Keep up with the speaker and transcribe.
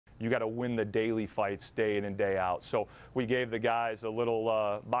you got to win the daily fights day in and day out. So we gave the guys a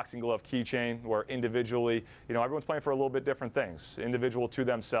little boxing glove keychain where individually, everyone's playing for a little bit different things, individual to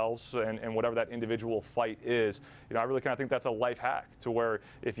themselves and whatever that individual fight is. I really kind of think that's a life hack to where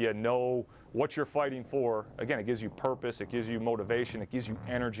if you know what you're fighting for, again, it gives you purpose, it gives you motivation, it gives you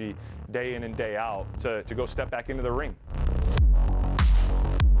energy day in and day out to go step back into the ring.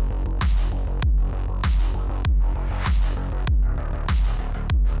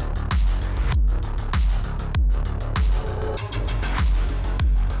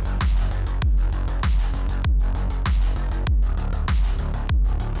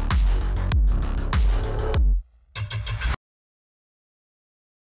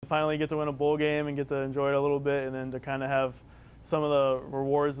 Finally get to win a bowl game and get to enjoy it a little bit, and then to kind of have some of the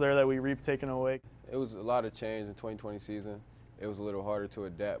rewards there that we reap taken away. It was a lot of change in the 2020 season. It was a little harder to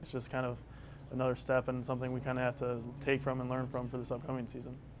adapt. It's just kind of another step and something we kind of have to take from and learn from for this upcoming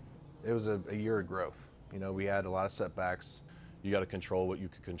season. It was a year of growth. We had a lot of setbacks. You got to control what you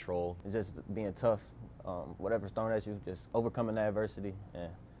can control. It's just being tough. Whatever's thrown at you, just overcoming that adversity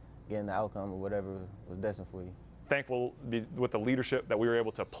and getting the outcome of whatever was destined for you. Thankful with the leadership that we were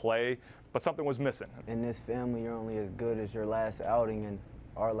able to play, but something was missing. In this family, you're only as good as your last outing, and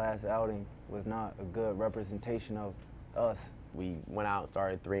our last outing was not a good representation of us. We went out and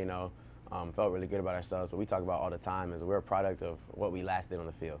started 3-0, felt really good about ourselves. What we talk about all the time is we're a product of what we last did on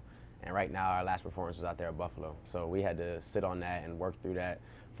the field. And right now, our last performance was out there at Buffalo. So we had to sit on that and work through that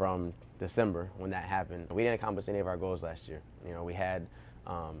from December when that happened. We didn't accomplish any of our goals last year. We had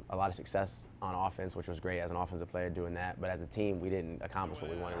a lot of success on offense, which was great as an offensive player doing that, but as a team, we didn't accomplish what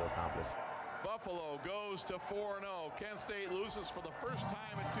we wanted to accomplish. Buffalo goes to 4-0. Kent State loses for the first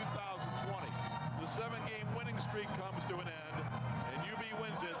time in 2020. The 7-game winning streak comes to an end, and UB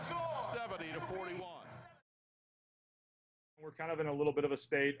wins it 70-41. We're kind of in a little bit of a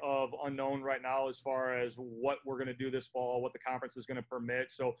state of unknown right now as far as what we're going to do this fall, what the conference is going to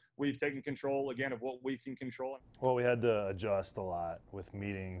permit. So we've taken control, again, of what we can control. Well, we had to adjust a lot with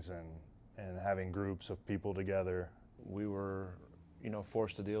meetings and having groups of people together. We were,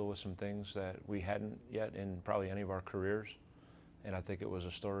 forced to deal with some things that we hadn't yet in probably any of our careers. And I think it was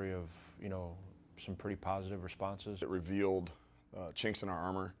a story of, some pretty positive responses. It revealed chinks in our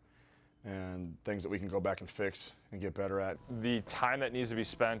armor and things that we can go back and fix and get better at. The time that needs to be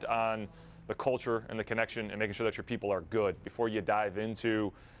spent on the culture and the connection and making sure that your people are good before you dive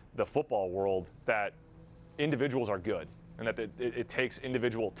into the football world, that individuals are good and that it takes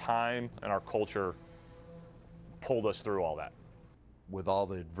individual time, and our culture pulled us through all that. With all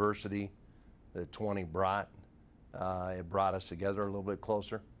the adversity that 20 brought, it brought us together a little bit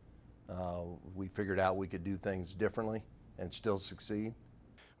closer. We figured out we could do things differently and still succeed.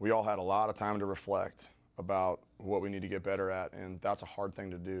 We all had a lot of time to reflect about what we need to get better at, and that's a hard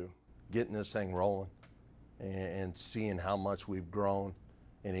thing to do. Getting this thing rolling and seeing how much we've grown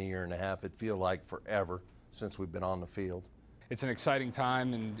in a year and a half, it feels like forever since we've been on the field. It's an exciting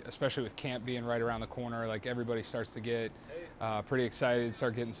time, and especially with camp being right around the corner, like everybody starts to get pretty excited,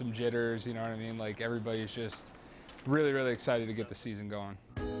 start getting some jitters, you know what I mean? Like everybody's just really, really excited to get the season going.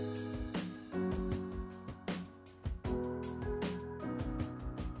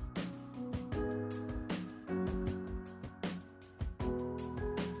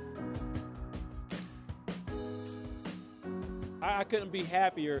 I couldn't be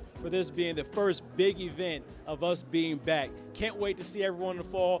happier for this being the first big event of us being back. Can't wait to see everyone in the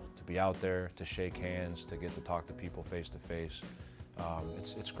fall. To be out there, to shake hands, to get to talk to people face to face,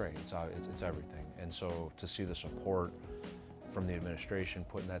 it's great. It's everything. And so to see the support from the administration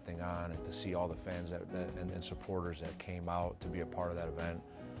putting that thing on, and to see all the fans and supporters that came out to be a part of that event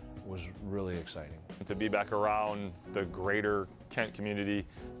was really exciting. To be back around the greater Kent community,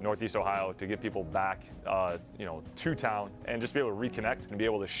 Northeast Ohio, to get people back, to town, and just be able to reconnect and be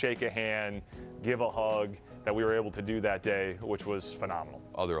able to shake a hand, give a hug, that we were able to do that day, which was phenomenal.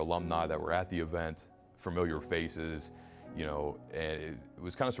 Other alumni that were at the event, familiar faces, and it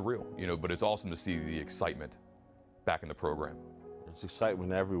was kind of surreal, but it's awesome to see the excitement back in the program. It's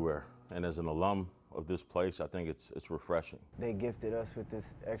excitement everywhere, and as an alum of this place, I think it's refreshing. They gifted us with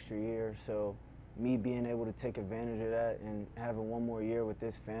this extra year, so me being able to take advantage of that and having one more year with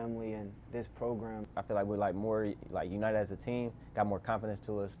this family and this program. I feel like we're more united as a team, got more confidence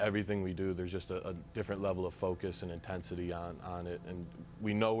to us. Everything we do, there's just a different level of focus and intensity on it, and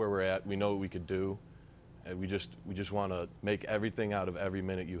we know where we're at, we know what we could do, and we just want to make everything out of every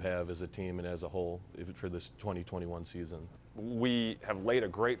minute you have as a team and as a whole for this 2021 season. We have laid a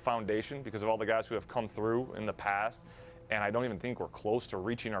great foundation because of all the guys who have come through in the past, and I don't even think we're close to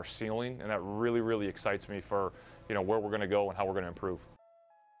reaching our ceiling, and that really, really excites me for where we're going to go and how we're going to improve.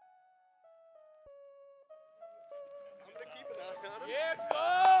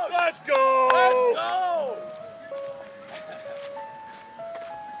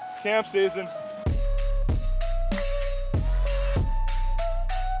 camp season.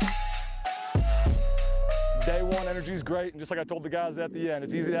 Day one energy is great, and just like I told the guys at the end,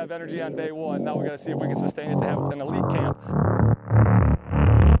 it's easy to have energy on day one. Now we got to see if we can sustain it to have an elite camp.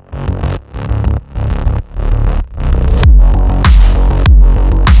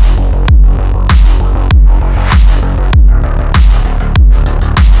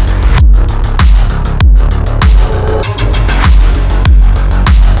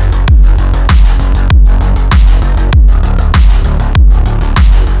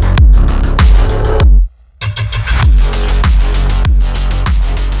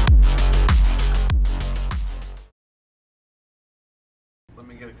 Let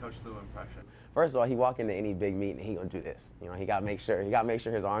me get a Coach Lue impression. First of all, he walk into any big meeting and he gonna do this. You know, he gotta make sure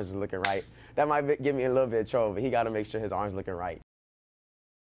his arms is looking right. That might give me a little bit of trouble, but he gotta make sure his arms looking right.